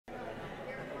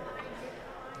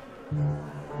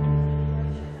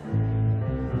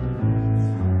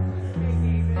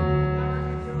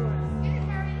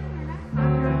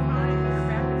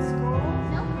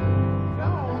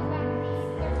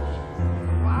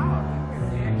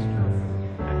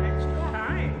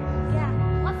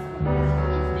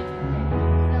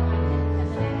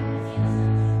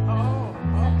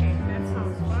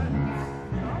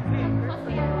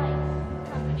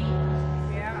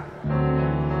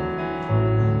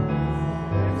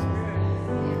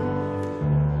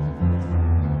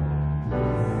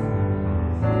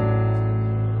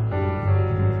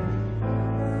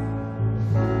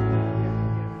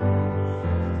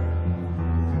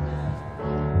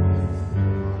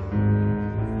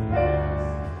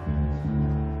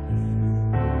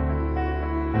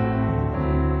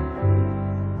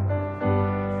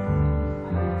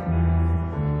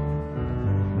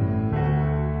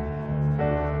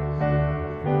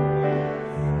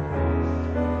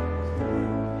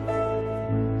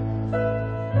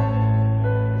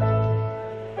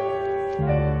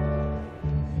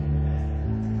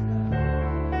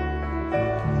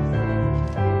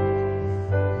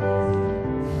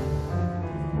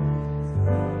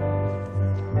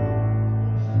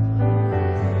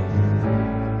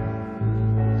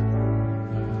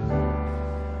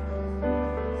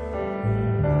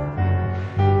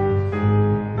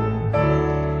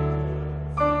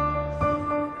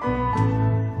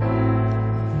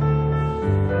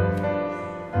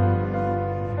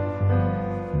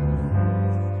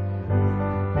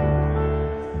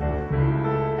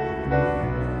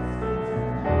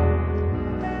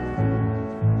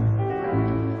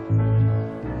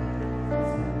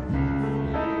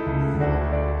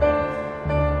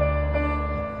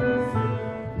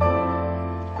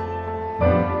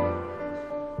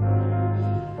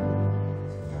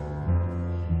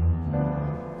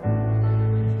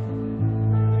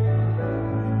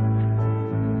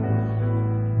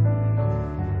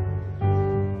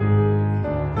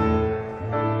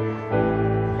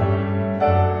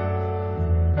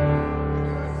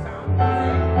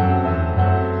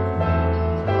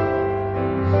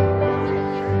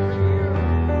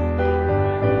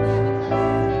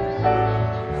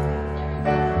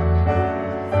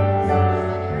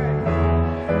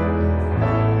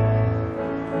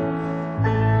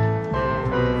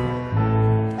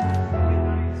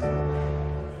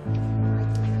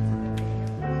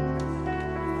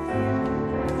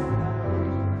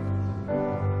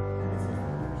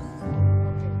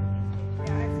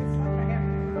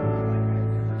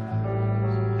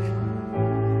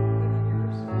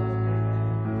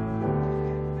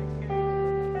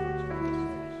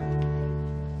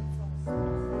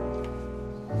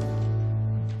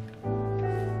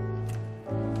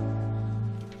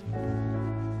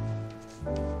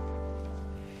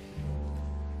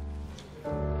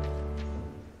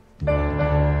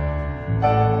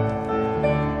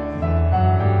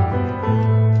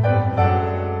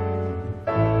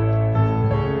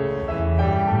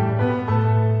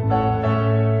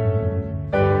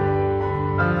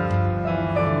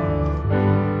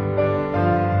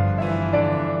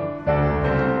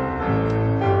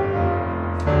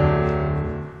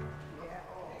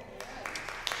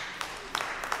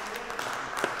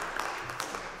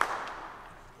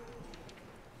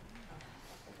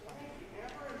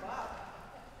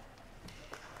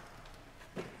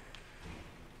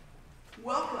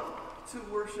to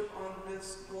worship on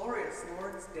this glorious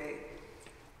Lord's Day.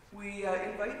 We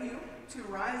invite you to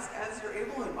rise as you're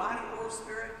able in body or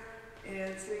spirit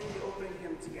and sing the opening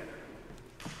hymn together.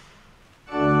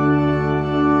 Thank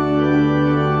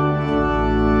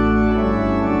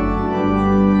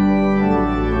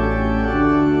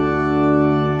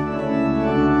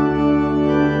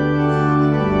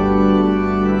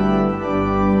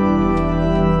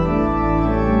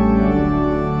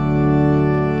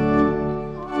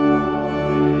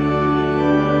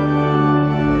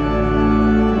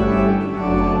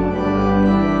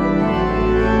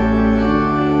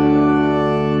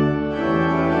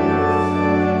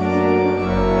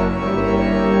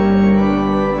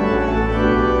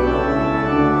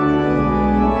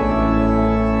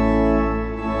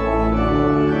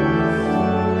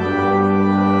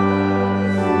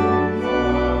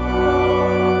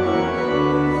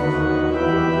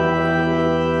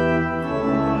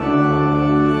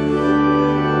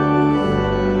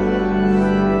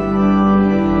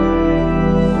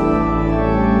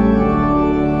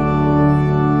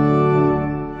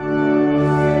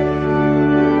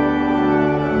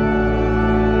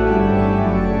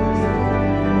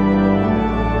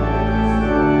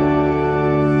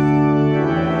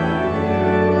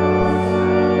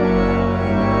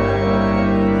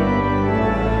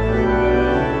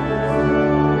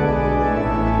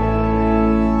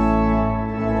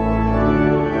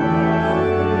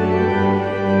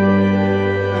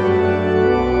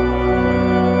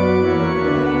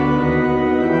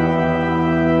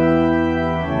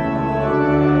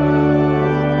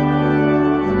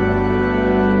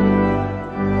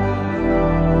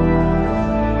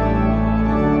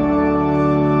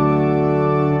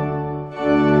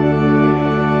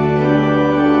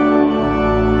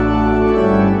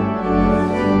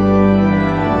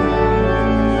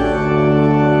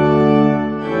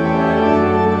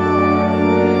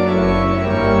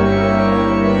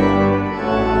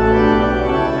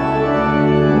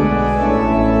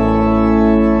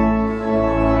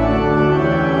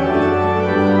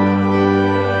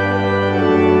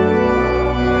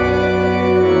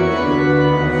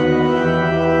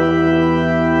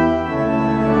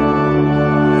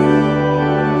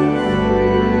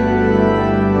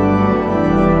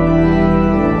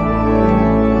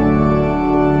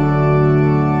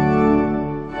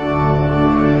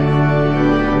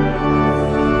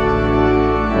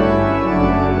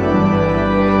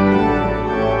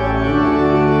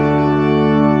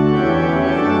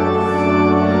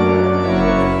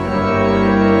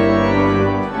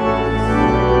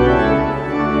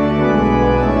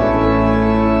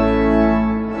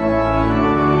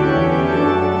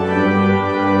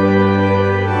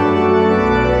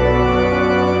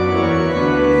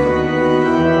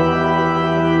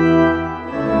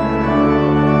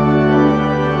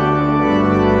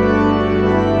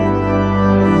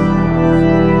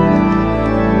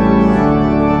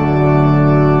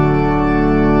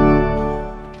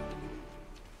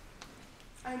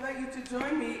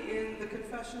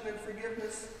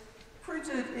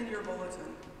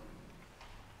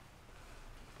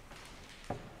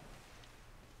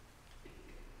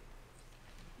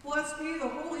be the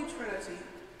Holy Trinity,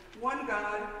 one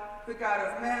God, the God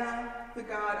of manna, the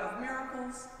God of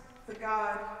miracles, the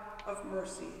God of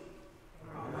mercy.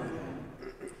 Amen.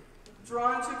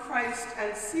 Drawn to Christ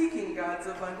and seeking God's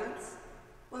abundance,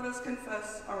 let us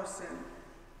confess our sin.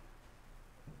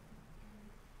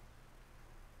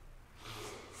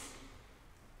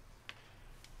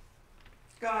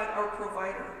 God, our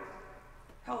provider,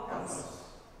 help us.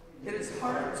 It is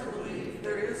hard to believe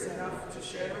there is enough to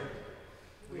share.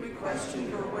 We question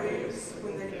your ways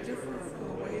when they differ from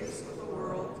the ways of the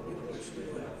world in which we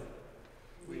live.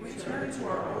 We turn to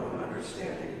our own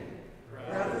understanding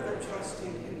rather than trusting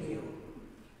in you.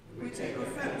 We take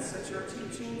offense at your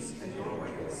teachings and your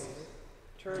ways.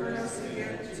 Turn us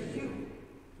again to you,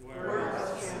 where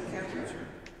else can we turn?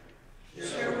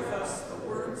 Share with us the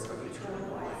words of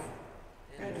eternal life,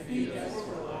 and feed us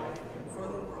for life and for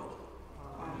the world.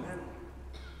 Amen.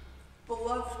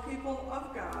 Beloved people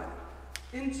of God,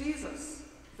 in Jesus,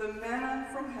 the manna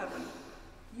from heaven,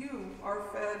 you are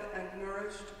fed and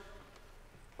nourished.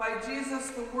 By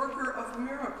Jesus, the worker of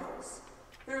miracles,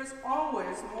 there is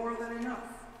always more than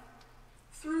enough.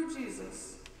 Through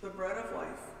Jesus, the bread of life,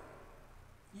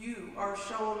 you are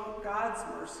shown God's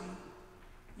mercy.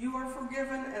 You are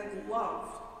forgiven and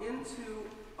loved into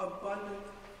abundant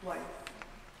life.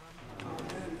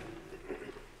 Amen.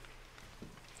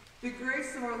 The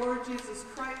grace of our Lord Jesus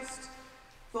Christ,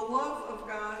 the love of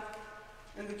God,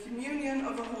 and the communion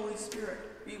of the Holy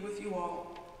Spirit be with you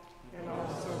all. And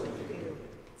also with you.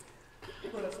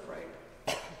 Let us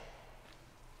pray.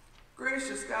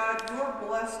 Gracious God, your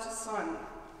blessed Son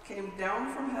came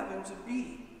down from heaven to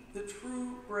be the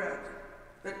true bread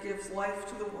that gives life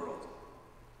to the world.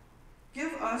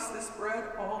 Give us this bread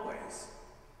always,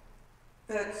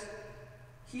 that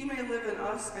he may live in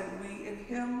us and we in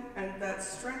him, and that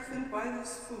strengthened by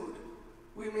this food,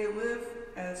 we may live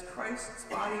as Christ's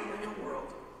body in the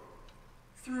world.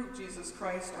 Through Jesus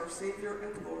Christ, our Savior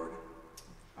and Lord.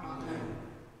 Amen.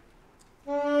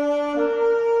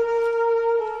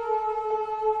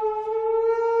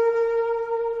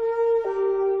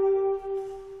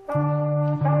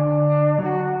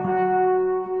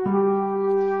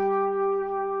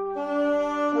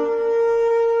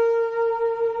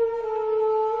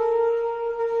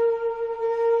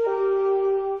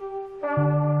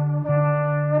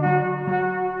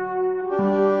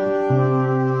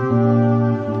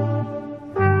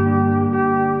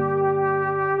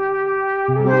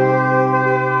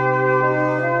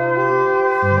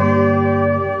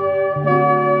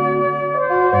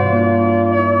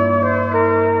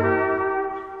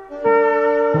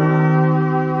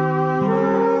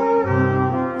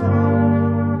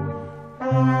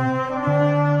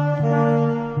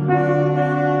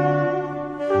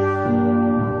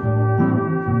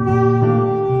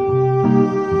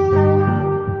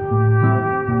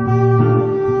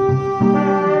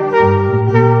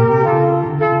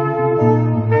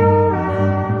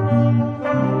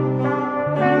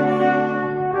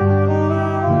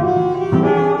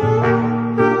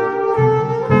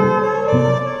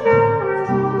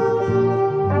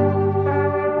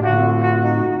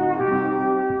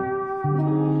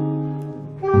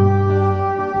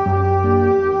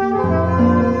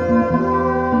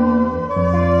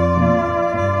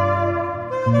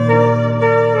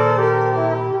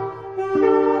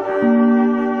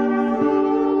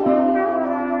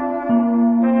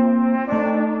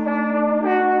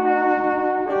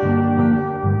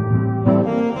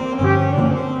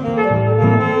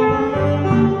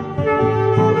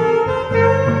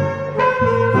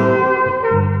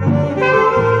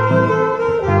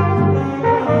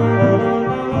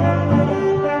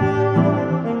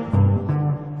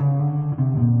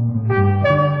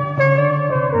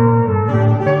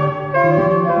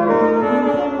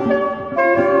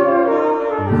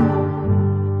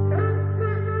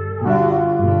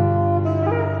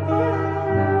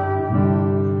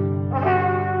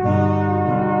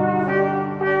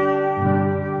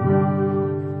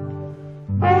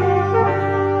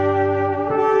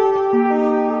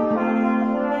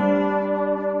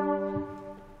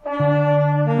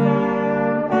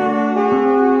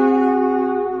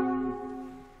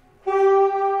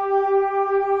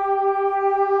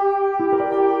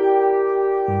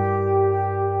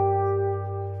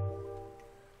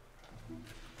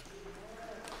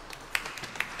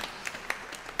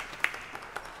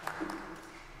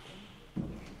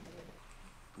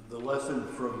 lesson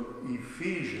from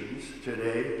Ephesians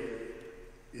today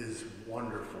is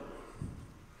wonderful.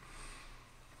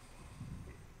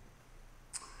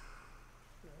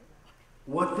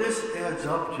 What this adds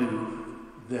up to,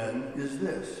 then, is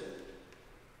this.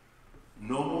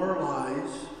 No more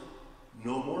lies,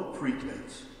 no more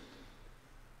pretense.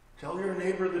 Tell your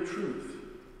neighbor the truth.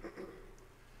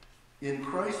 In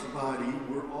Christ's body,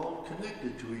 we're all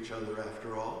connected to each other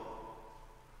after all.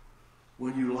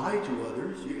 When you lie to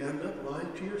others, you end up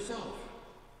lying to yourself.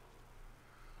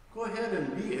 Go ahead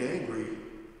and be angry.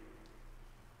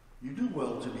 You do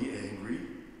well to be angry,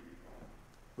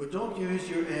 but don't use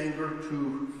your anger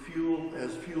to fuel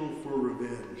for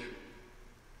revenge.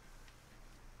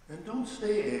 And don't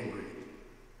stay angry.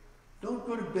 Don't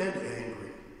go to bed angry.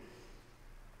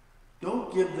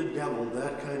 Don't give the devil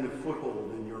that kind of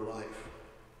foothold in your life.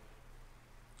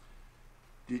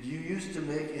 Did you used to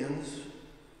make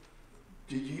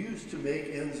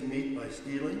ends meet by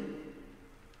stealing?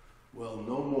 Well,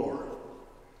 no more.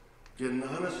 Get an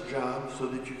honest job so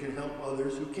that you can help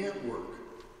others who can't work.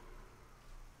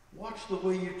 Watch the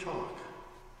way you talk.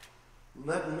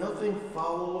 Let nothing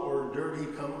foul or dirty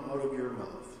come out of your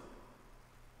mouth.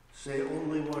 Say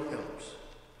only what helps.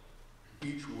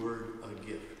 Each word a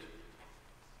gift.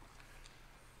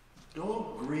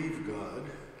 Don't grieve God.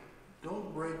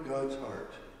 Don't break God's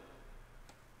heart.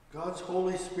 God's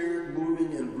Holy Spirit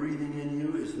moving and breathing in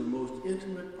you is the most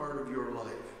intimate part of your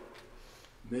life,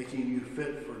 making you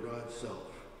fit for God's self.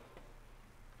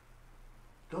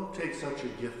 Don't take such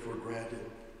a gift for granted.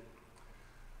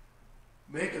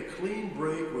 Make a clean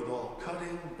break with all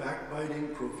cutting,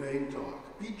 backbiting, profane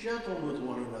talk. Be gentle with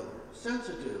one another,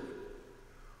 sensitive.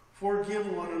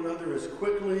 Forgive one another as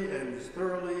quickly and as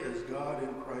thoroughly as God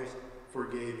in Christ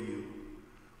forgave you.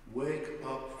 Wake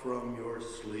up from your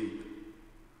sleep.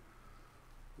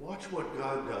 Watch what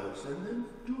God does and then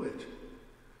do it.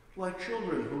 Like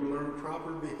children who learn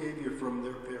proper behavior from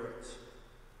their parents.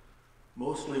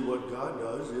 Mostly what God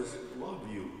does is love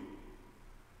you.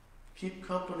 Keep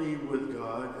company with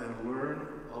God and learn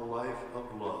a life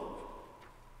of love.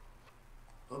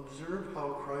 Observe how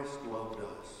Christ loved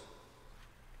us.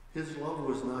 His love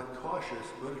was not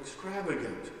cautious, but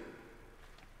extravagant.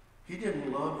 He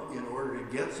didn't love in order to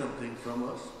get something from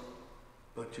us,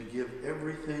 but to give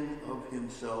everything of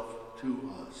himself to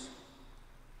us.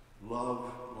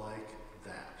 Love like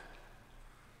that.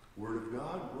 Word of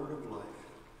God, word of life.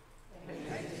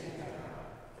 Thanks be to God.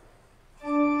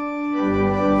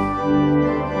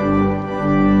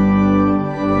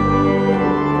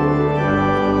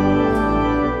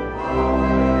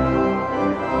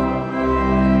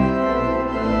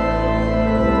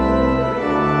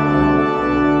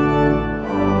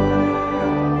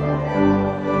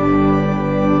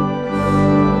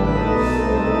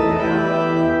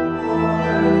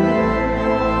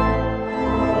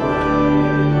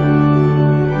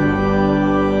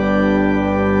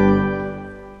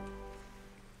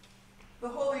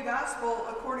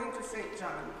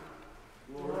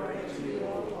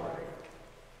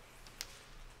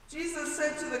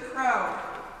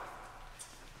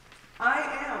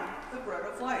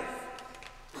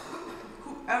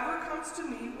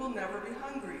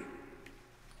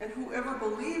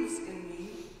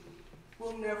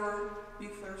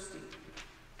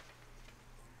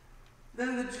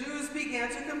 Then the Jews began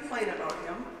to complain about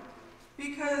him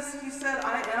because he said,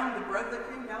 I am the bread that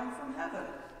came down from heaven.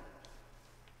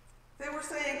 They were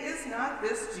saying, is not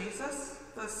this Jesus,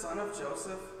 the son of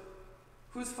Joseph,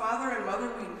 whose father and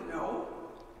mother we know?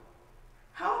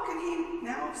 How can he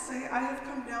now say, I have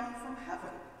come down from heaven?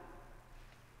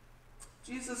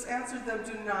 Jesus answered them,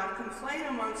 do not complain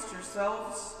amongst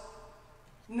yourselves.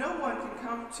 No one can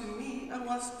come to me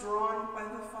unless drawn by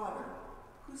the Father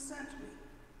who sent me.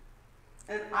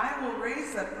 And I will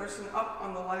raise that person up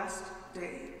on the last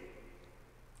day.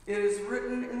 It is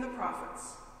written in the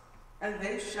prophets, and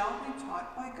they shall be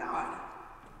taught by God.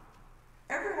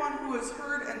 Everyone who has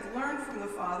heard and learned from the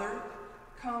Father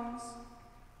comes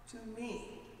to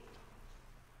me.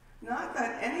 Not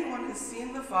that anyone has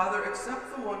seen the Father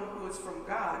except the one who is from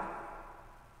God.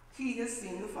 He has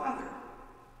seen the Father.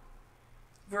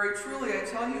 Very truly, I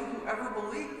tell you, whoever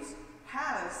believes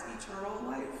has eternal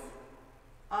life.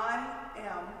 I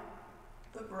am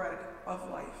the bread of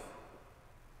life.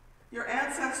 Your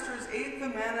ancestors ate the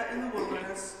manna in the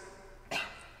wilderness,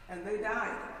 and they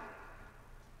died.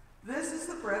 This is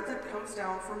the bread that comes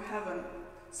down from heaven,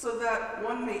 so that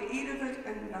one may eat of it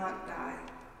and not die.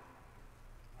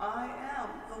 I am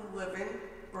the living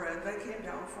bread that came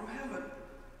down from heaven.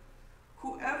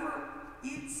 Whoever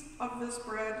eats of this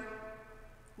bread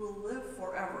will live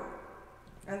forever,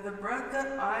 and the bread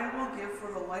that I will give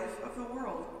for the life of the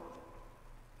world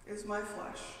is my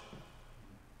flesh.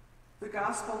 The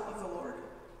Gospel of the Lord.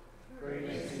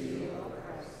 Praise to you, O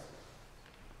Christ.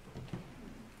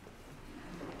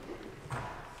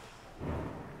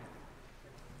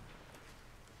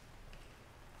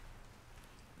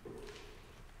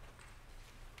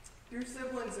 Dear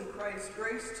siblings in Christ,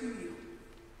 grace to you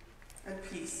and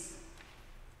peace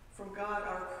from God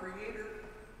our Creator,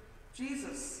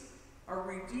 Jesus, our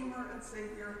Redeemer and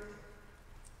Savior,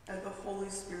 and the Holy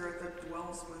Spirit that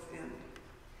dwells within.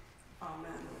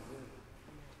 Amen.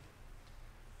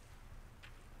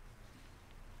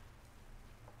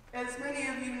 As many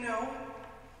of you know,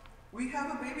 we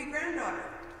have a baby granddaughter,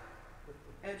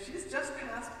 and she's just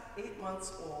past 8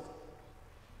 months old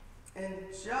and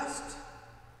just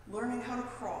learning how to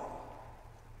crawl.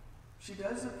 She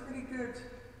does a pretty good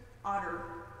otter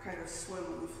kind of swim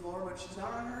on the floor, but she's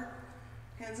not on her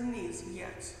hands and knees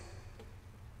yet.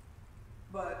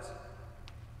 But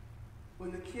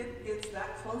when the kid gets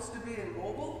that close to being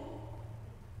mobile,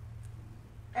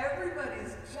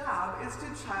 everybody's job is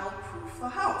to child-proof the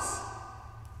house.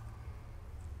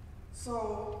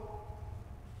 So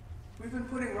we've been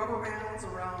putting rubber bands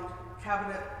around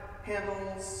cabinet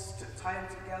handles to tie them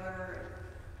together.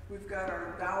 We've got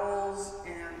our dowels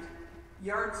and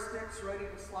yardsticks ready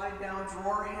to slide down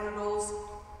drawer handles.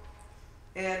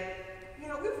 And, you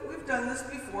know, we've done this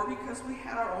before because we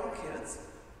had our own kids.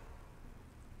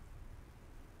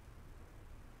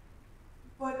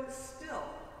 But still,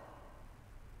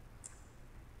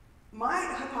 my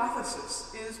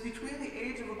hypothesis is between the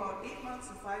age of about 8 months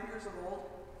and 5 years old,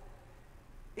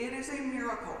 it is a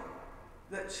miracle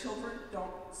that children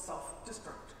don't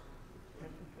self-destruct.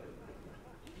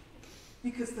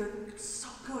 Because they're so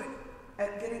good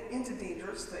at getting into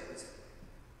dangerous things.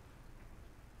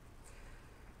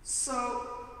 So,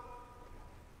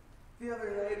 the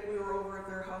other night we were over at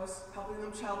their house helping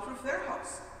them childproof their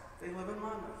house. They live in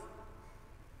Monmouth.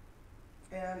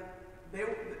 And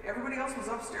everybody else was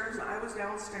upstairs and I was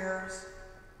downstairs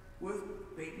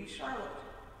with baby Charlotte.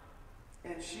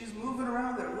 And she's moving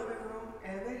around their living room,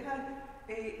 and they had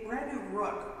a brand new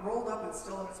rug rolled up and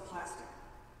still in its plastic.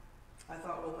 I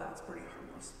thought, well, that's pretty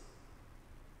harmless.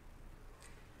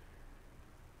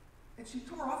 And she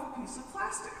tore off a piece of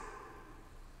plastic.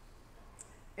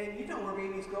 And you know where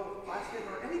babies go with plastic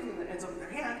or anything that ends up in their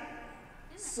hand.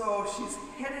 So she's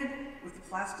headed with the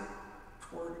plastic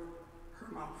toward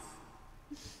her mouth.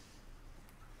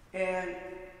 And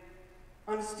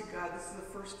honest to God, this is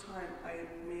the first time I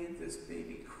made this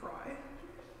baby cry.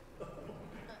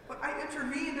 But I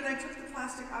intervened and I took the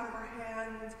plastic out of her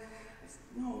hand. I said,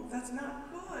 no, that's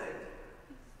not good.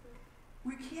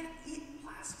 We can't eat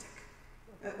plastic.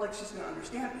 Like she's going to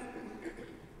understand me.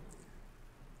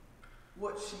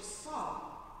 What she saw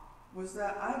was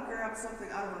that I grabbed something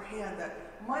out of her hand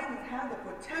that might have had the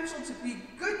potential to be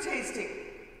good tasting.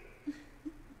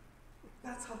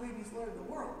 That's how babies learn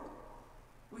the world.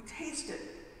 We taste it,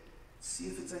 see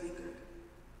if it's any good.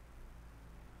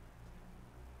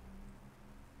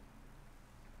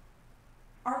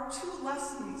 Our two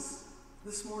lessons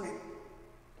this morning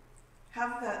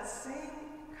have that same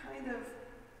kind of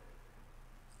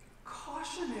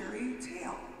cautionary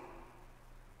tale.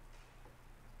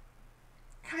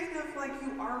 Kind of like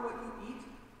you are what you eat.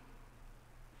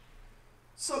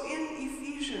 So in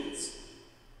Ephesians,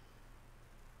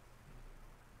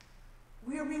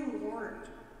 we are being warned.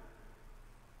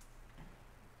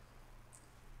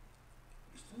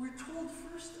 We're told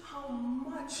first how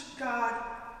much God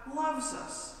loves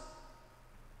us.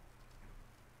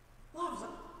 Loves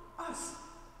us.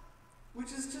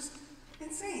 Which is just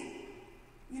insane.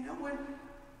 You know, when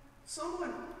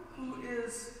someone who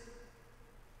is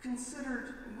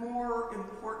considered more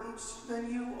important than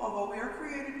you, although we are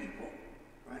created equal,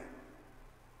 right,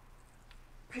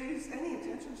 pays any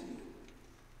attention to you,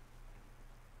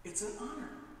 it's an honor.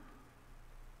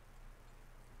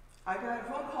 I got a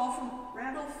phone call from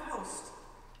Randall Faust,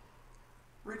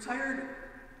 retired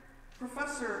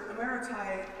professor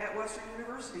emeriti at Western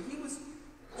University. He was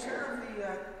chair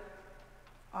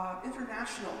of the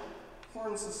International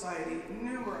Horn Society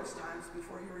numerous times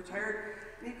before he retired.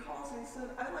 And he calls and he said,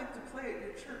 I'd like to play at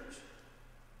your church.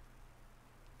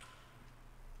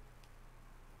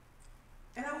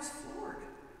 And I was floored,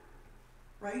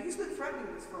 right? He's been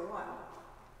threatening this for a while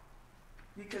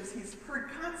because he's heard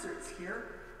concerts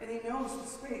here and he knows the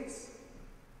space.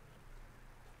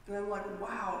 And I'm like,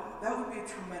 wow, that would be a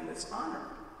tremendous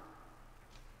honor.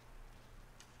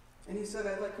 And he said,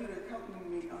 I'd like you to accompany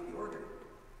me on the organ.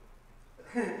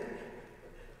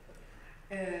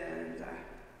 And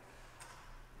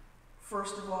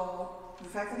first of all, the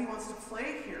fact that he wants to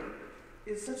play here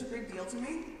is such a big deal to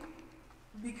me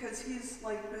because he's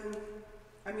like been,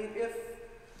 I mean, if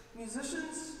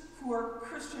musicians who are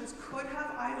Christians could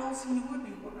have idols, he would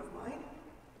be one of mine.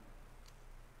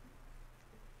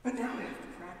 But now I have to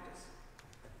practice.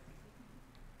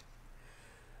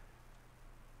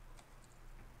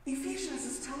 Ephesians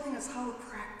is telling us how to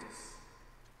practice.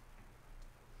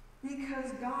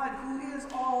 Because God, who is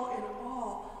all in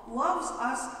all, loves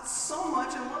us so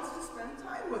much and wants to spend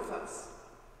time with us.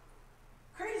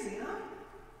 Crazy, huh?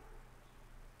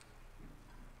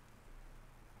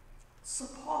 So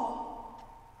Paul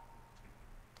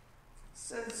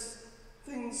says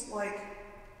things like,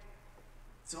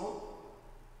 don't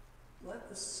let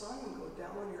the sun go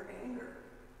down on your anger.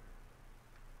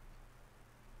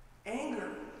 Anger,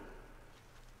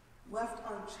 left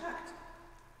unchecked,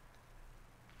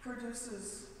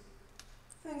 produces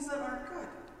things that aren't good.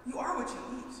 You are what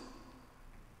you eat.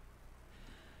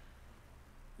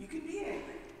 You can be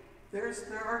angry.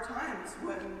 There are times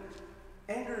when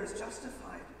anger is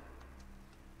justified.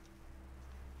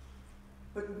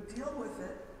 But deal with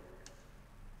it.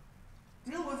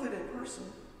 Deal with it in person.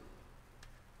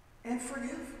 And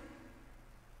forgive.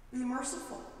 Be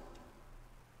merciful.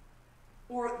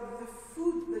 Or the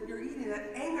food that you're eating,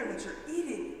 that anger that you're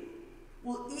eating,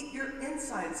 will eat your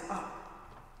insides up.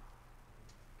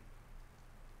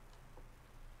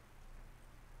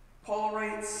 Paul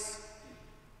writes,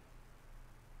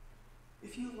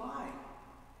 if you lie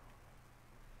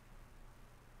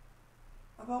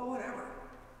about whatever,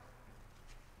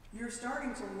 you're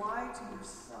starting to lie to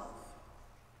yourself.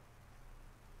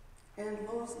 And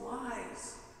those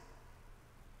lies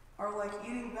are like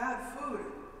eating bad food,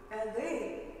 and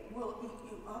they will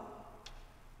eat you up.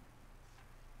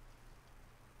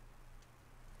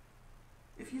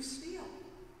 If you steal,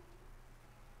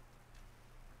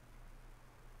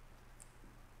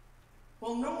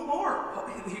 well, no more,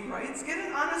 he writes. Get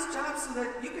an honest job so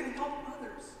that you can help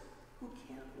others who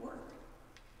can't work.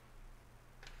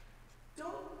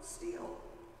 Don't steal.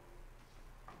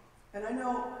 And I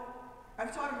know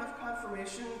I've taught enough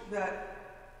confirmation that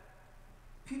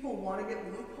people want to get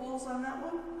loopholes on that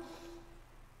one.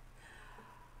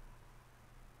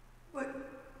 But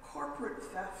corporate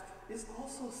theft is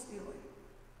also stealing.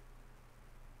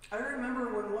 I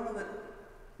remember when one of the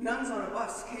nuns on a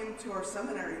bus came to our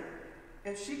seminary,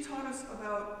 and she taught us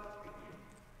about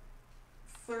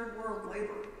third world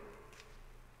labor.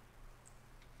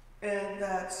 And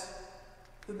that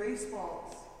the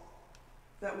baseballs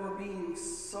that were being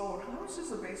sold, how much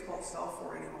does a baseball sell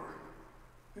for anymore?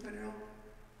 Anybody know?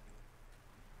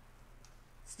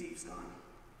 Steve's gone.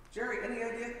 Jerry, any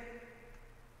idea?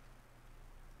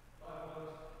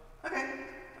 Okay.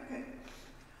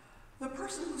 The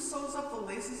person who sews up the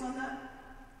laces on that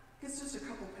gets just a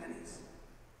couple pennies.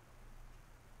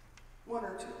 1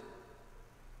 or 2.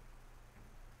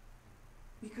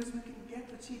 Because we can get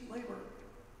the cheap labor.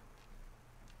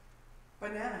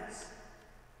 Bananas.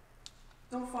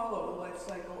 Don't follow the life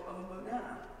cycle of a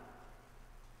banana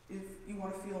if you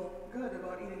want to feel good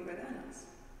about eating bananas.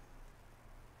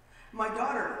 My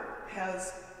daughter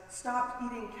has stopped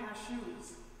eating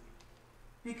cashews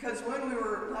because when we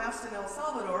were last in El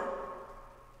Salvador,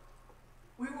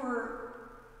 we were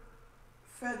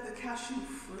fed the cashew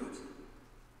fruit.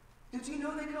 Did you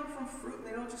know they come from fruit and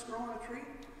they don't just grow on a tree?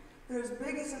 They're as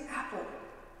big as an apple,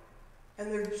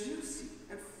 and they're juicy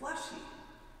and fleshy.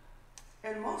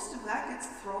 And most of that gets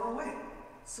thrown away,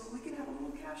 so we can have a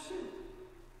little cashew.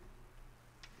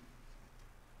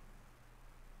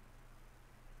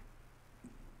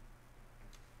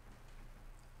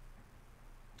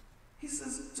 He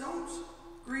says, don't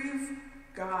grieve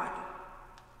God.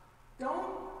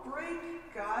 Don't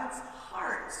break God's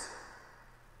heart.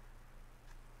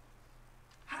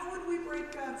 How would we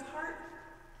break God's heart?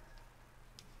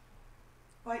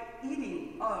 By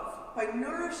eating of, by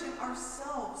nourishing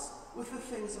ourselves with the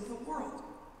things of the world.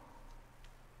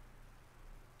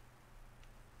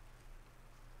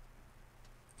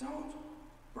 Don't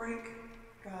break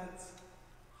God's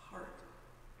heart.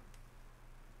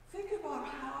 Think about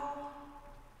how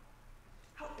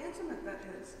intimate that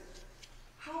is.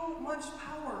 How much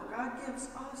power God gives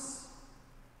us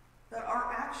that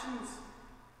our actions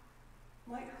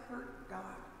might hurt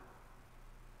God.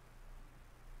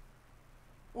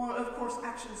 Well, of course,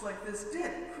 actions like this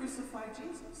did crucify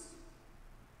Jesus.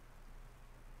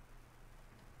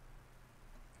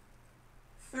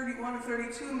 31 and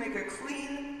 32 make a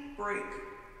clean break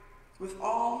with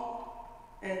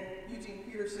all, and Eugene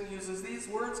Peterson uses these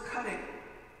words, cutting,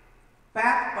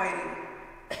 backbiting,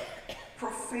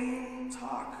 profane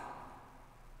talk.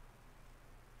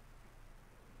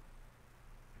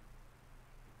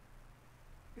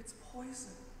 It's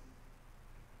poison.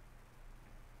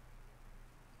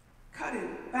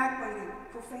 Cutting, backbiting,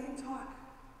 profane talk.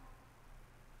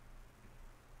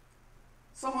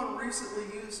 Someone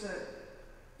recently used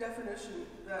a definition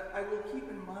that I will keep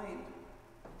in mind.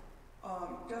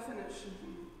 Definition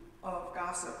of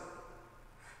gossip.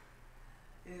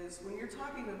 is when you're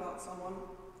talking about someone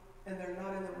and they're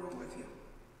not in the room with you.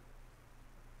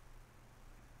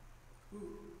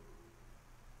 Ooh.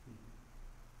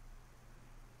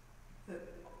 That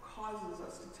causes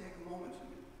us to take a moment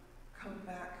to come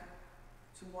back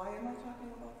to why am I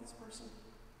talking about this person?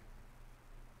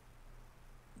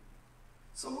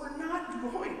 So we're not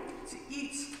going to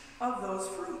eat of those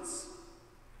fruits.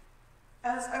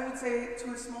 As I would say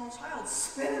to a small child,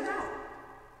 spit it out.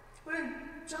 But in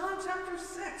John chapter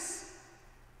 6,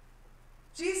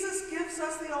 Jesus gives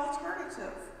us the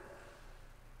alternative.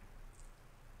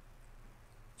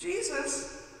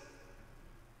 Jesus,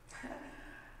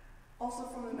 also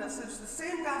from the message, the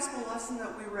same gospel lesson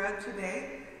that we read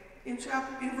today, in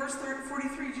verse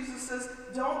 43, Jesus says,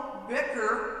 don't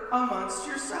bicker amongst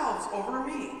yourselves over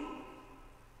me.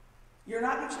 You're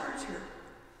not in charge here.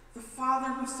 The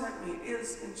Father who sent me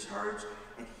is in charge,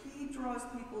 and he draws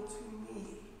people to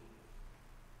me.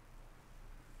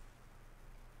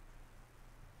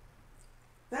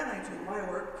 Then I do my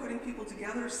work, putting people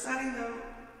together, setting them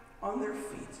on their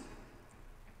feet.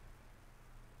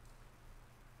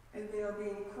 And they are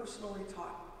being personally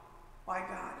taught by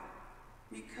God,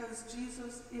 because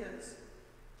Jesus is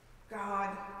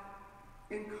God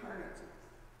incarnate.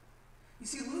 You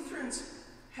see, Lutherans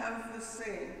have this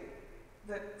saying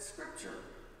that Scripture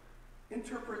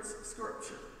interprets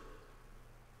Scripture,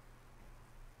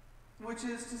 which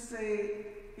is to say,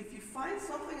 if you find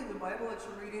something in the Bible that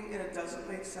you're reading and it doesn't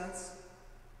make sense,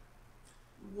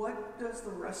 what does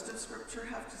the rest of Scripture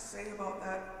have to say about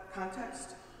that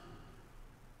context?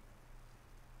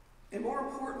 And more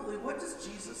importantly, what does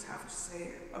Jesus have to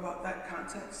say about that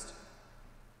context?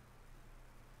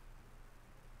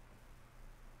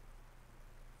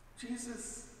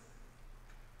 Jesus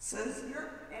says, your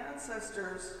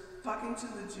ancestors, talking to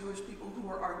the Jewish people who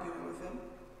were arguing with him,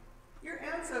 your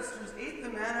ancestors ate the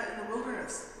manna in the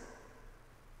wilderness,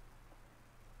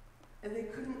 and they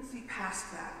couldn't see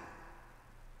past that.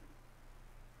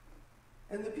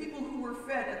 And the people who were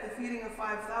fed at the feeding of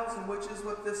 5,000, which is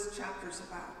what this chapter's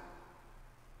about,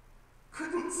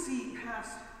 couldn't see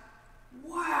past,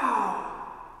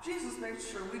 wow, Jesus made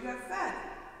sure we got fed.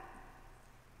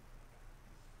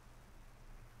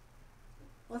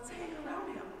 Let's hang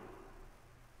around him.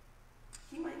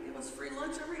 He might give us free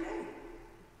lunch every day.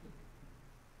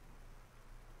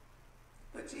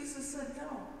 But Jesus said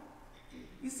no.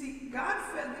 You see, God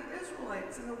fed the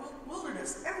Israelites in the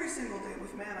wilderness every single day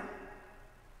with manna.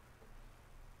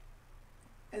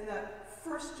 And that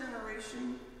first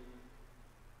generation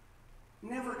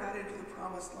never got into the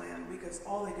promised land because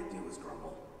all they could do was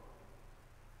grumble,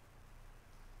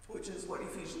 which is what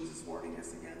Ephesians is warning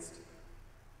us against.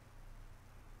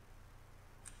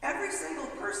 Every single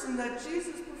person that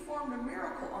Jesus performed a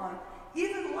miracle on,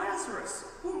 even Lazarus,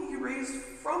 whom he raised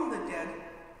from the dead,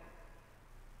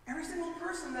 every single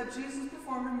person that Jesus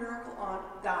performed a miracle on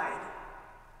died.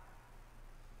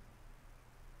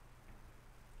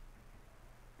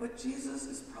 But Jesus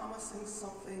is promising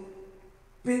something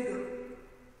bigger,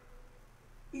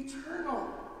 eternal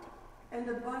and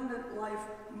abundant life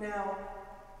now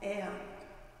and.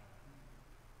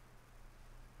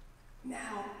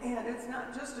 Now and. It's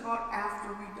not just about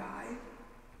after we die,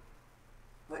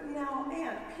 but now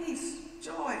and. Peace,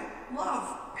 joy,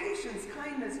 love, patience,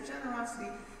 kindness, generosity,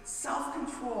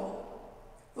 self-control,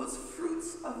 those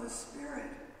fruits of the Spirit.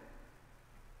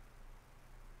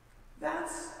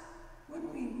 That's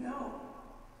when we know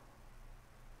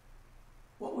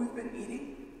what we've been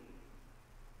eating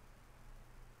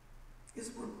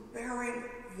is we're bearing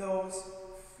those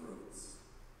fruits.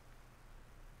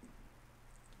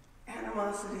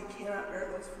 Animosity cannot bear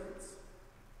those fruits.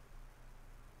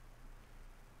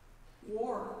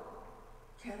 War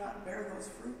cannot bear those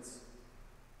fruits.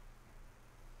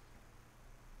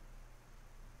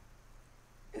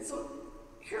 And so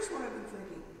here's what I've been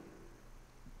thinking.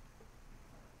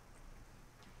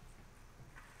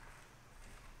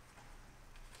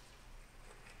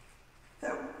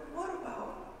 That what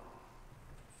about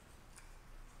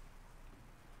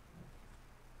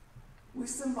we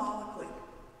symbolically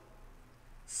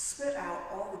spit out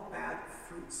all the bad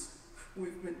fruits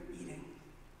we've been eating,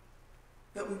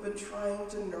 that we've been trying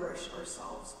to nourish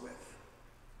ourselves with?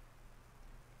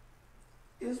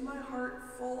 Is my heart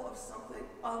full of something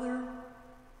other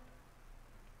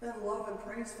than love and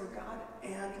praise for God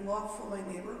and love for my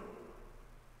neighbor?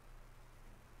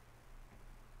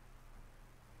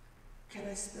 Can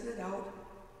I spit it out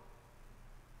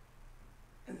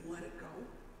and let it go?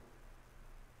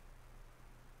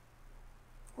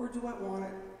 Or do I want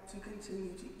it to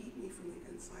continue to eat me from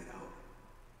the inside out?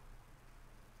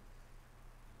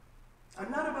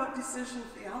 I'm not about decision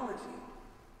theology,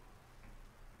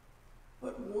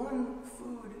 one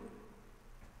food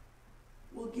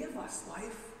will give us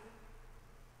life,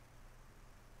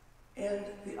 and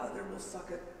the other will suck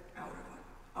it out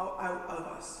of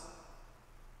us.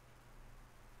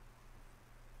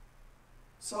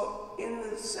 So in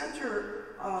the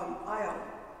center aisle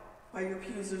by your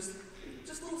pews, there's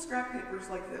just little scrap papers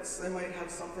like this. They might have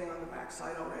something on the back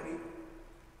side already.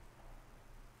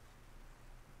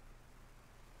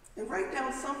 And write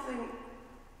down something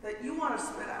that you want to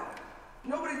spit out.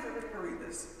 Nobody's ever going to read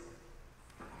this.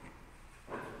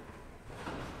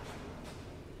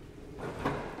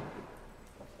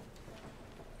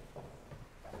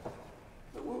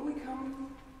 But when we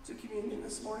come to communion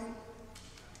this morning,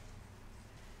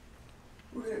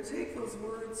 we're going to take those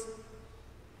words,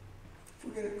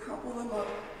 we're going to crumple them up,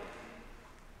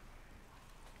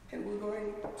 and we're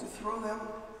going to throw them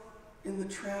in the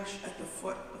trash at the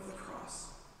foot of the cross.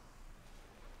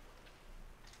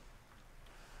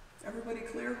 Everybody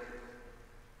clear?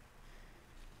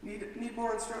 Need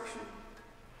more instruction?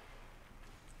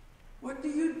 What do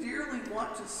you dearly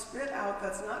want to spit out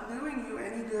that's not doing you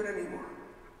any good anymore?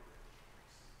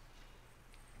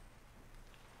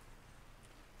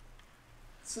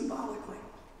 Symbolically,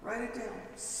 write it down,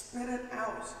 spit it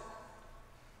out,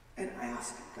 and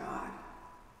ask God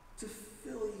to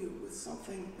fill you with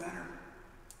something better.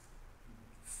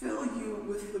 Fill you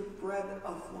with the bread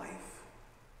of life.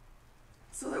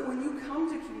 So that when you come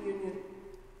to communion,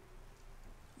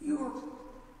 you are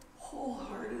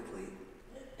wholeheartedly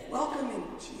welcoming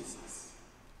Jesus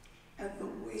and the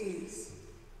ways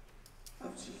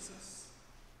of Jesus.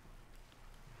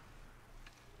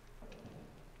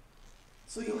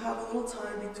 So you'll have a little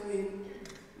time between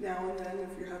now and then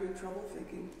if you're having trouble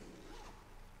thinking.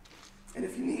 And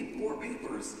if you need more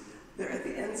papers, they're at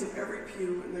the ends of every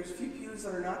pew, and there's a few pews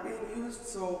that are not being used,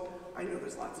 so I know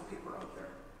there's lots of paper out there.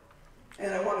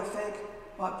 And I want to thank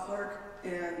Bob Clark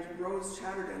and Rose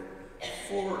Chatterton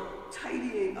for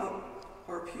tidying up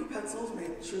our pew pencils,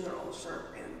 making sure they're all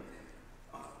sharp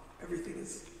and everything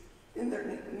is in there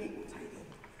neat and tidy.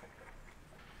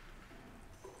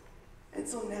 And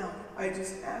so now, I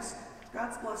just ask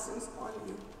God's blessings on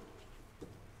you,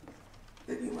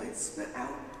 that you might spit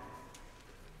out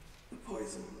the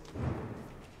poison.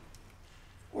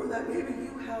 Or that maybe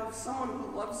you have someone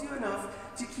who loves you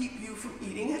enough to keep you from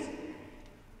eating it.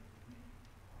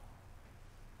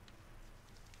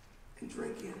 And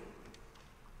drink in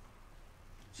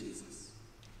Jesus.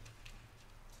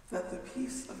 That the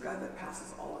peace of God that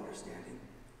passes all understanding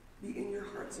be in your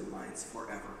hearts and minds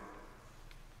forever.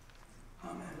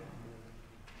 Amen.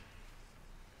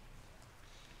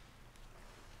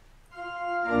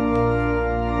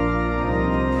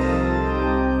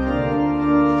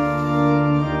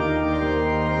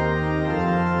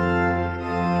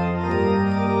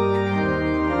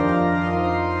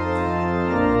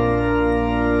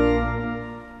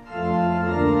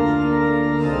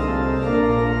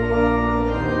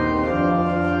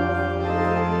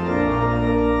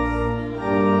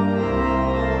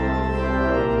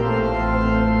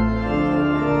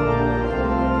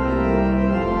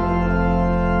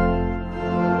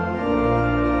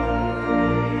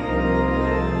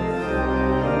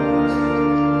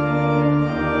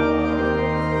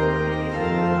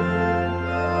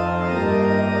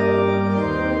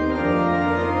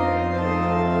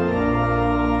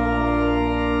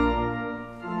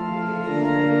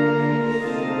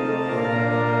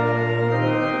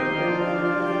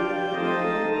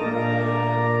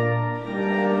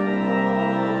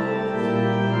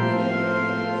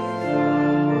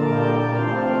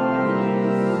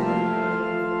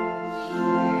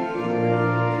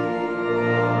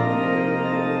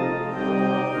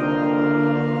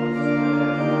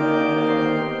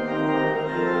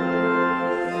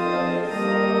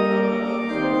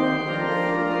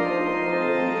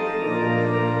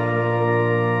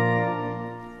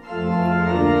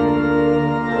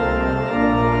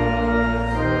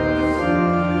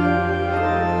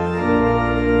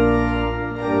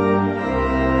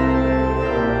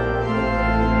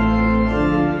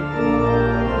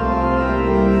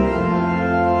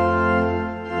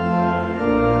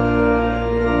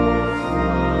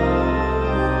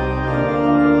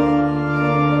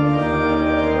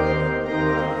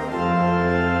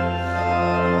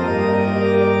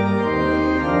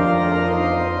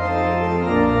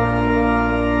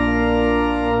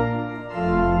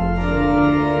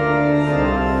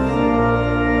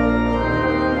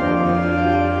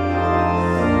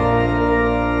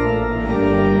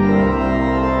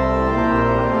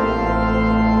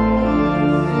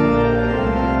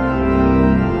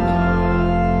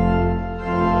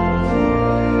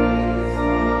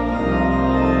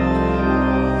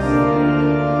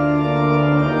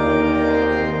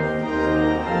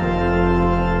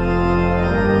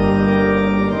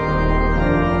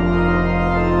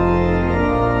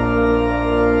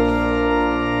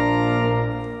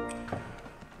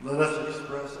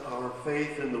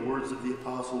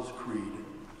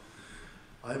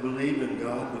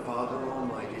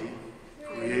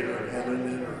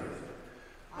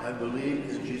 believe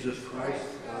in Jesus Christ,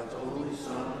 God's only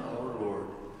Son, our Lord,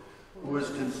 who was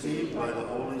conceived by the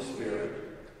Holy Spirit,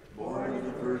 born of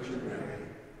the Virgin Mary,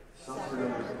 suffered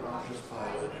under Pontius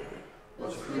Pilate,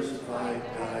 was crucified,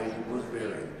 died, and was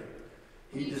buried.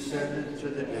 He descended to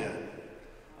the dead.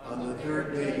 On the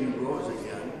third day he rose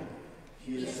again.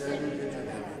 He ascended into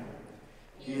heaven.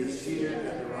 He is seated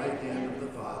at the right hand of the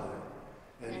Father,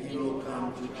 and he will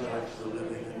come to judge the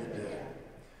living and the dead.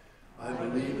 I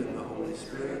believe in the Holy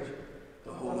Spirit,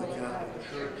 the Holy Catholic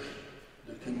Church,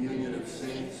 the communion of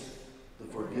saints, the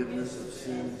forgiveness of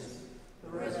sins, the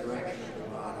resurrection of the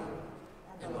body,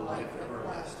 and the life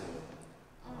everlasting.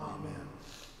 Amen.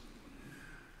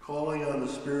 Calling on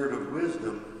the Spirit of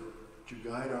wisdom to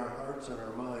guide our hearts and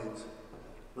our minds,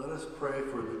 let us pray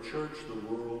for the church,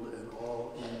 the world, and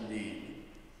all in need.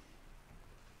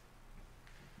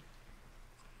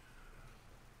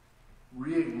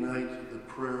 Reignite the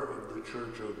prayer of the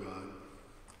church, O God.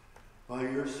 By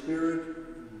your Spirit,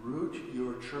 root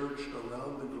your church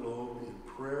around the globe in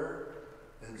prayer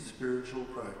and spiritual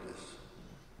practice.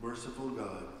 Merciful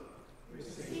God,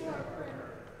 Receive our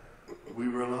prayer. we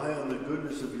rely on the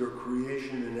goodness of your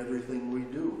creation in everything we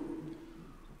do.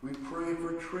 We pray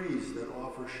for trees that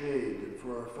offer shade and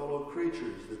for our fellow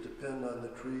creatures that depend on the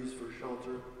trees for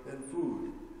shelter and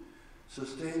food.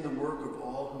 Sustain the work of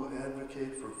all who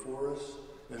advocate for forests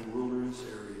and wilderness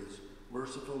areas.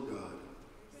 Merciful God,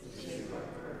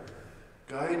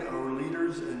 guide our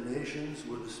leaders and nations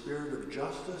with a spirit of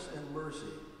justice and mercy.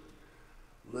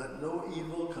 Let no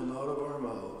evil come out of our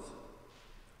mouths,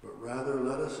 but rather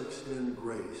let us extend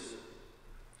grace.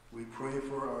 We pray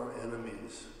for our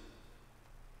enemies.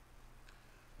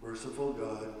 Merciful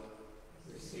God,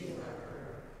 Receive our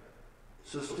prayer.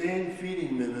 sustain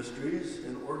feeding ministries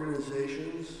and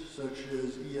organizations such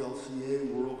as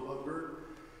ELCA World Hunger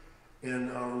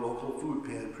and our local food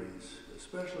pantries,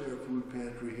 especially our food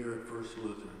pantry here at First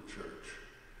Lutheran Church.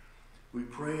 We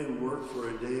pray and work for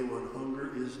a day when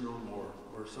hunger is no more.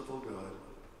 Merciful God,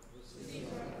 Receive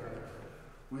our prayer.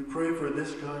 we pray for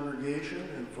this congregation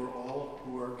and for all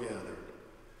who are gathered.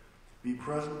 Be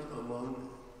present among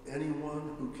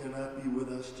anyone who cannot be with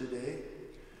us today.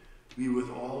 Be with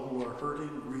all who are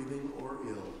hurting, grieving, or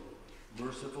ill.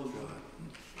 Merciful God,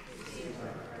 Receive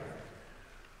our prayer.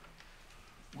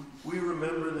 we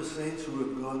remember the saints who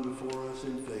have gone before us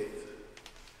in faith.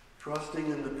 Trusting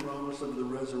in the promise of the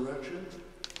resurrection,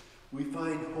 we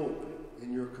find hope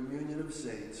in your communion of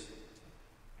saints,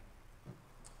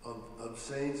 of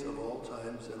saints of all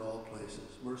times and all places.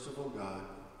 Merciful God,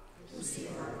 Receive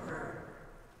our prayer.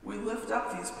 We lift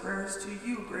up these prayers to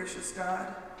you, gracious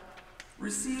God.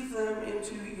 Receive them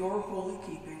into your holy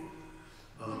keeping.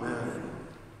 Amen.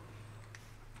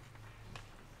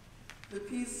 The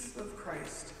peace of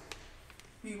Christ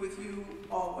be with you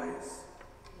always.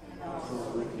 And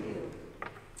also with you.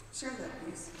 Share that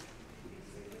peace.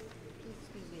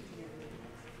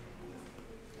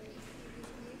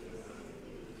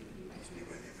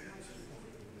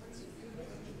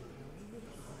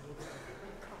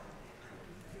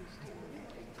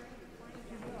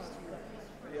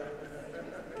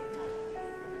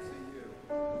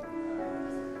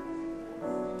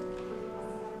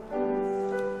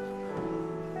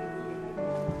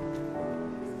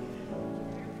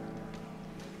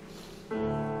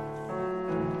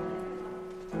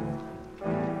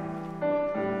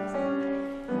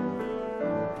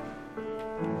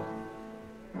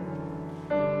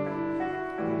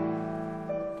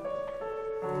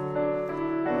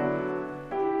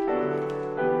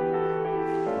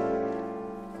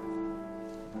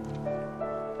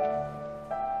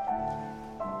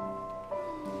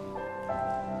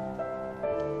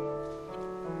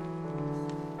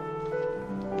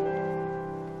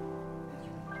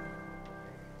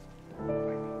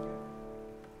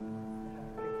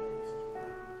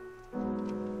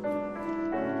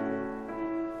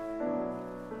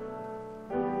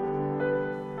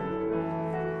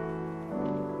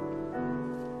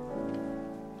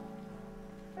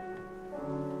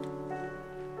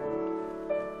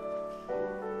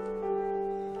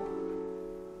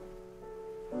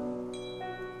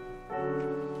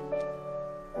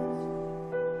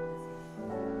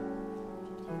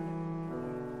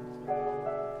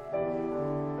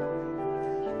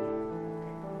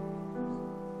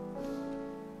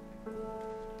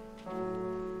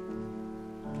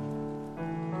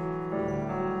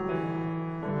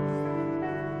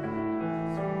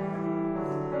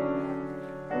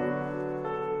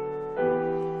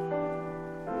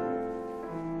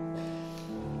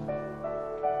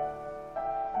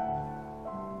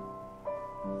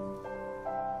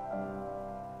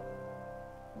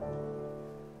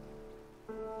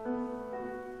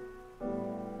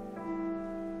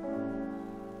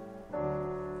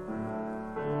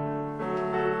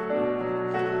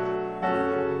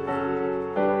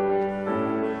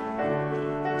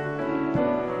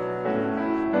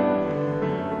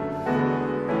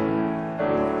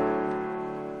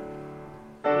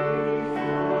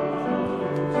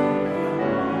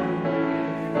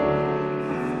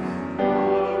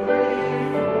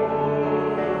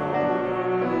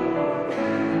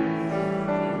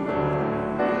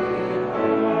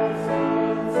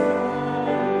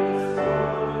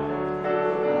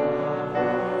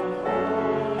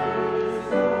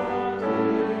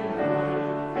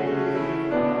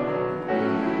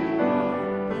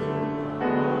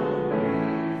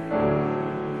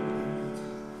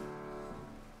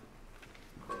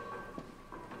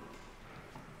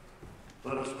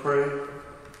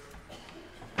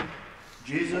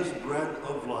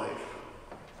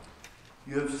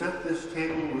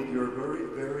 table with your very,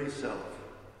 very self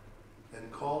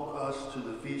and called us to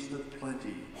the feast of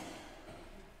plenty.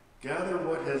 Gather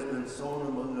what has been sown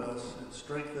among us and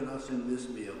strengthen us in this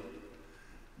meal.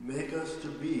 Make us to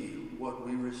be what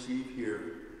we receive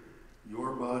here,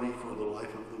 your body for the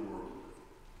life of the world.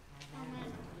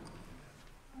 Amen.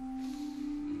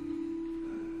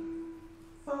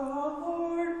 The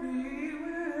Lord be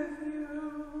with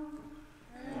you.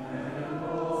 And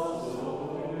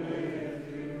also with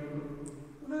you.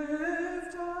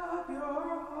 Lift up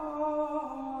your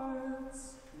hearts.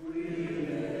 We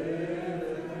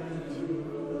lift them to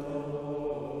the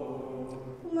Lord.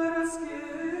 Let us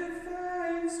give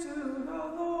thanks to the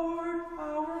Lord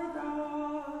our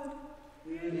God.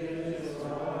 It is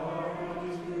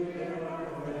right to give our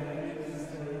thanks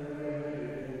and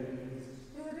praise.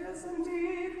 It is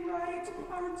indeed right,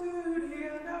 our duty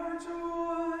and our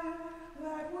joy,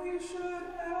 that we should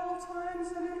at all times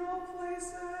and in all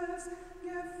places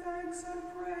give thanks and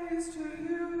praise to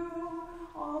you,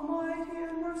 Almighty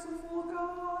and merciful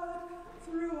God,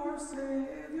 through our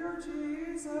Savior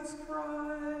Jesus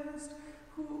Christ,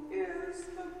 who is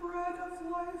the bread of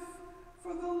life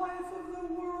for the life of the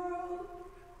world,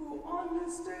 who on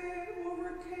this day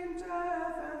overcame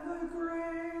death and the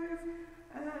grave,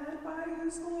 and by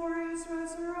his glorious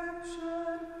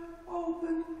resurrection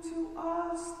opened to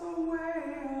us the way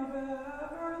of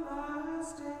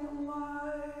everlasting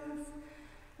life.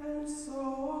 And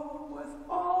so, with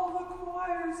all the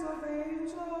choirs of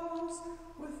angels,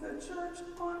 with the church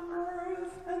on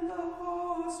earth and the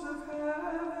host of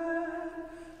heaven,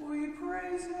 we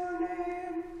praise your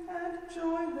name and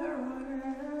join their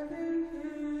unending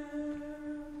hymn.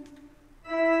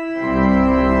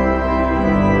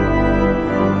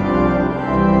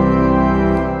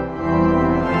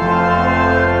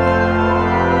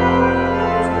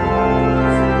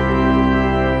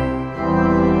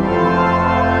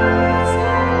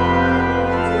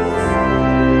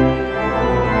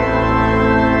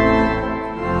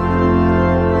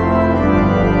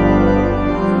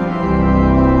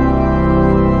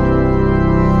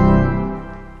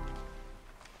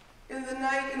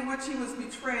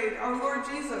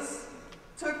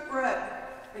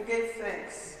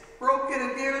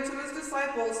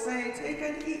 Saying, take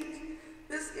and eat.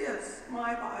 This is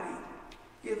my body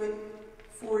given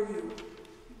for you.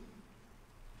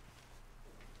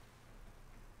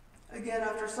 Again,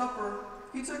 after supper,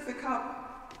 he took the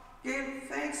cup, gave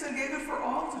thanks and gave it for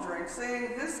all to drink,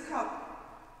 saying, this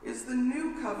cup is the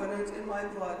new covenant in my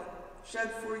blood,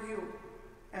 shed for you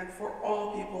and for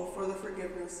all people for the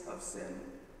forgiveness of sin.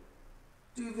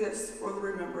 Do this for the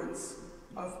remembrance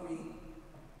of me.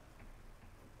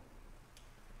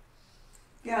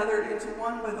 Gathered into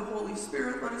one by the Holy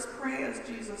Spirit, let us pray as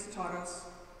Jesus taught us.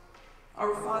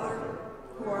 Our Father,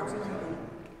 who art in heaven,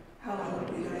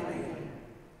 hallowed be thy name.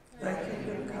 Thy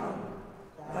kingdom come,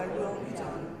 thy will be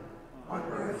done, on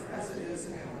earth as it is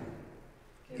in heaven.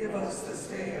 Give us this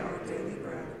day our daily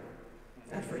bread,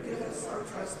 and forgive us our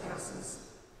trespasses,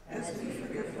 as we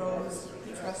forgive those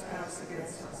who trespass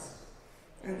against us.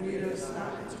 And lead us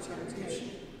not into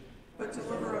temptation, but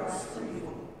deliver us from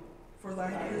evil. For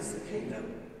thine is the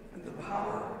kingdom, and the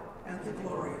power, and the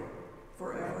glory,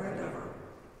 forever and ever.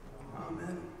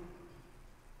 Amen.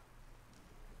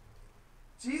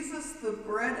 Jesus, the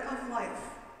bread of life,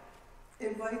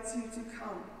 invites you to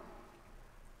come.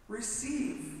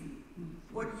 Receive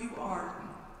what you are,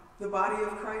 the body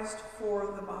of Christ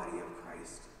for the body of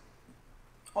Christ.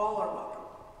 All are welcome.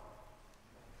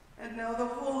 And now the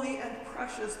holy and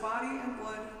precious body and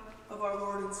blood of our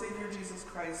Lord and Savior Jesus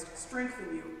Christ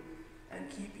strengthen you and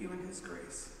keep you in his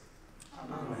grace.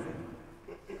 Amen.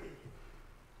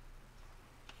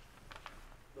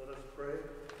 Let us pray.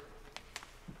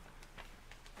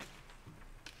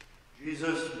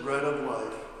 Jesus, bread of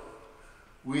life,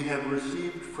 we have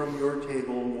received from your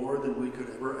table more than we could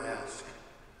ever ask.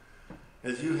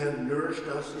 As you have nourished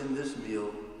us in this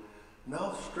meal,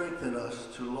 now strengthen us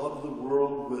to love the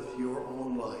world with your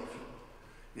own life.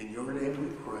 In your name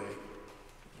we pray.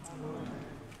 Amen.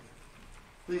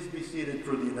 Please be seated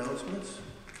for the announcements.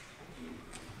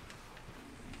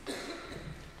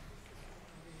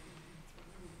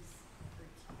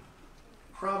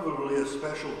 Probably a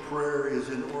special prayer is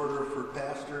in order for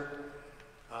Pastor,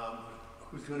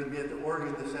 who's going to be at the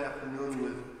organ this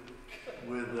afternoon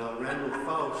with Randall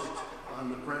Faust on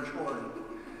the French horn.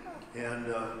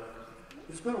 And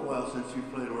it's been a while since you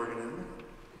played organ, hasn't it?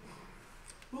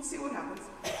 We'll see what happens.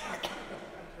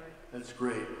 That's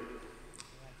great.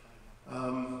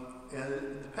 And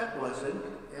the pet blessing,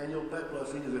 annual pet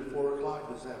blessing, is at 4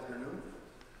 o'clock this afternoon.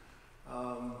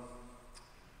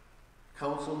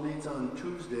 Council meets on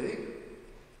Tuesday,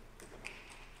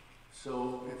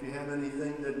 So if you have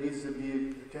anything that needs to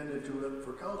be attended to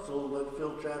for council, let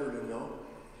Phil Chatterton know.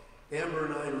 Amber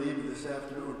and I leave this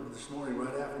morning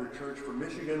right after church for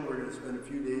Michigan. We're going to spend a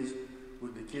few days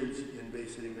with the kids in Bay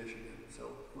City, Michigan. So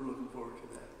we're looking forward to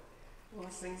that.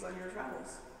 Blessings on your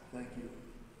travels. Thank you.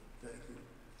 Thank you.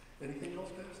 Anything else,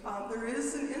 Pastor? There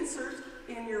is an insert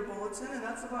in your bulletin, and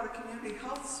that's about a community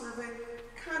health survey.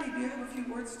 Connie, do you have a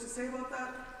few words to say about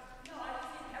that? No, I just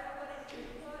think everybody's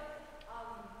input.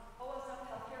 OSF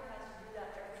Healthcare has to do that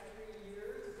every 3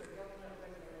 years. It's a government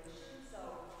regulation,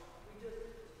 so we just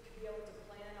to be able to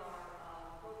plan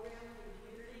our program for the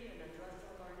community and address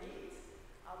all our needs.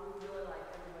 We would really like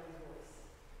everybody's voice.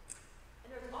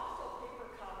 And there's also paper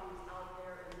copies out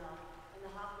there in the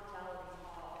hospitality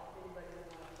hall if anybody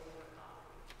wants a paper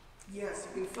copy. Yes,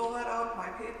 you can fill that out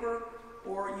by paper,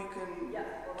 or you can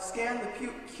scan the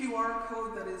QR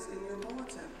code that is in your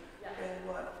bulletin. Yeah.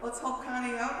 And let's help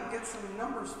Connie out and get some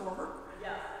numbers for her.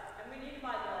 Yes, and we need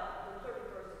by the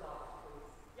 31st of August,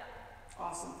 please. Yeah.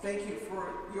 Awesome. Thank you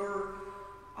for your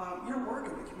work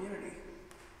in the community.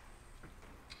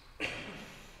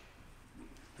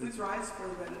 Please rise for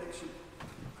the benediction.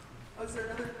 Oh, is there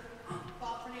another?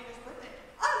 Bob Fernandez's birthday.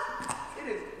 Ah,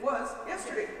 was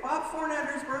yesterday. Bob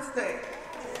Fornander's birthday.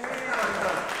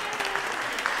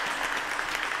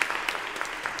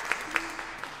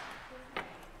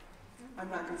 I'm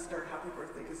not going to start happy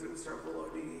birthday because it would start below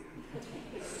D.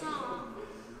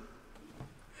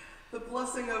 The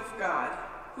blessing of God,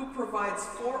 who provides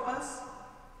for us,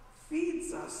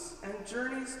 feeds us, and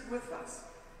journeys with us,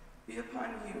 be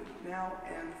upon you now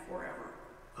and forever.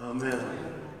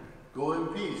 Amen. Go in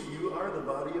peace. You are the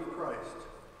body of Christ.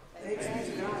 Thanks be